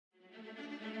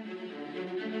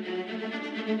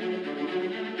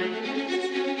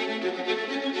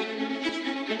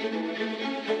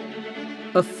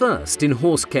A first in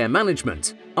horse care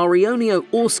management, Arioneo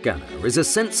Orscana is a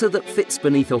sensor that fits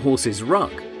beneath a horse's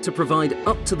rug to provide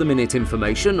up-to-the-minute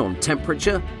information on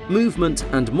temperature, movement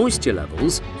and moisture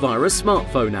levels via a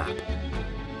smartphone app.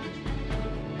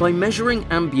 By measuring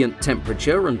ambient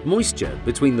temperature and moisture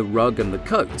between the rug and the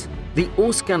coat, the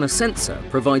Orscana sensor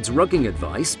provides rugging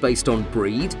advice based on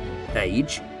breed,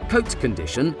 age, coat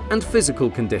condition and physical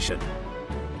condition.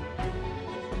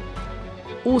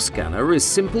 Orscana is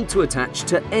simple to attach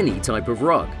to any type of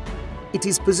rug. It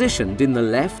is positioned in the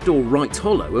left or right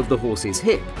hollow of the horse's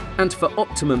hip, and for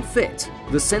optimum fit,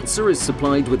 the sensor is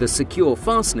supplied with a secure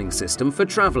fastening system for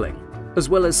travelling, as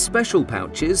well as special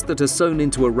pouches that are sewn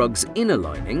into a rug's inner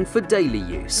lining for daily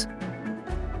use.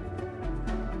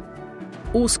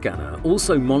 Orscana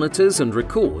also monitors and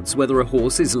records whether a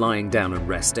horse is lying down and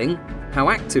resting, how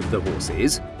active the horse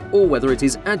is, or whether it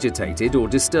is agitated or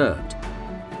disturbed.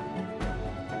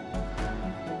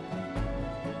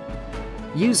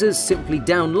 Users simply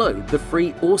download the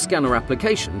free Orscana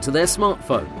application to their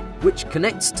smartphone, which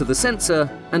connects to the sensor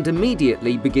and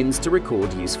immediately begins to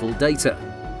record useful data.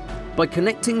 By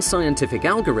connecting scientific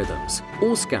algorithms,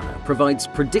 Orscana provides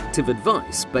predictive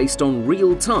advice based on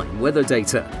real-time weather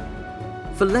data.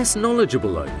 For less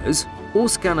knowledgeable owners,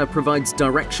 Orscana provides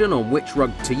direction on which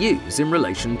rug to use in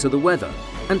relation to the weather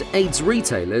and aids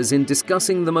retailers in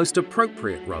discussing the most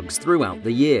appropriate rugs throughout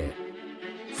the year.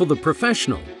 For the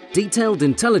professional, detailed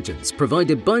intelligence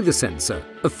provided by the sensor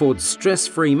affords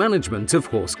stress-free management of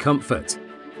horse comfort.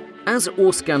 As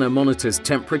Orscana monitors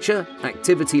temperature,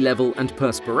 activity level and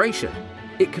perspiration,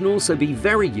 it can also be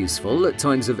very useful at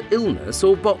times of illness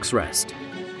or box rest.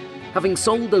 Having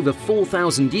sold over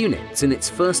 4,000 units in its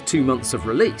first 2 months of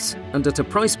release and at a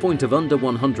price point of under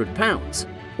 £100,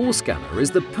 Orscana is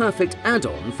the perfect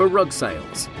add-on for rug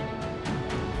sales.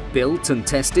 Built and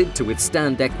tested to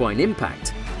withstand equine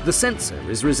impact, the sensor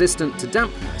is resistant to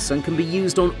dampness and can be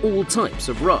used on all types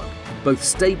of rug, both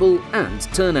stable and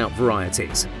turnout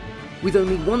varieties. With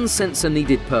only one sensor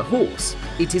needed per horse,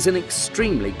 it is an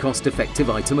extremely cost-effective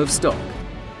item of stock.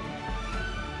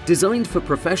 Designed for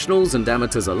professionals and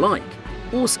amateurs alike,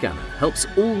 Orscana helps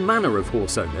all manner of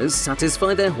horse owners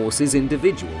satisfy their horse's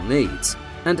individual needs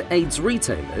and aids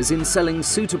retailers in selling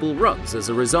suitable rugs as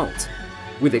a result.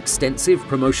 With extensive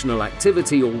promotional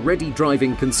activity already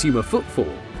driving consumer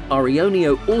footfall,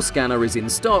 Arioneo Orscana is in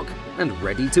stock and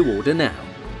ready to order now.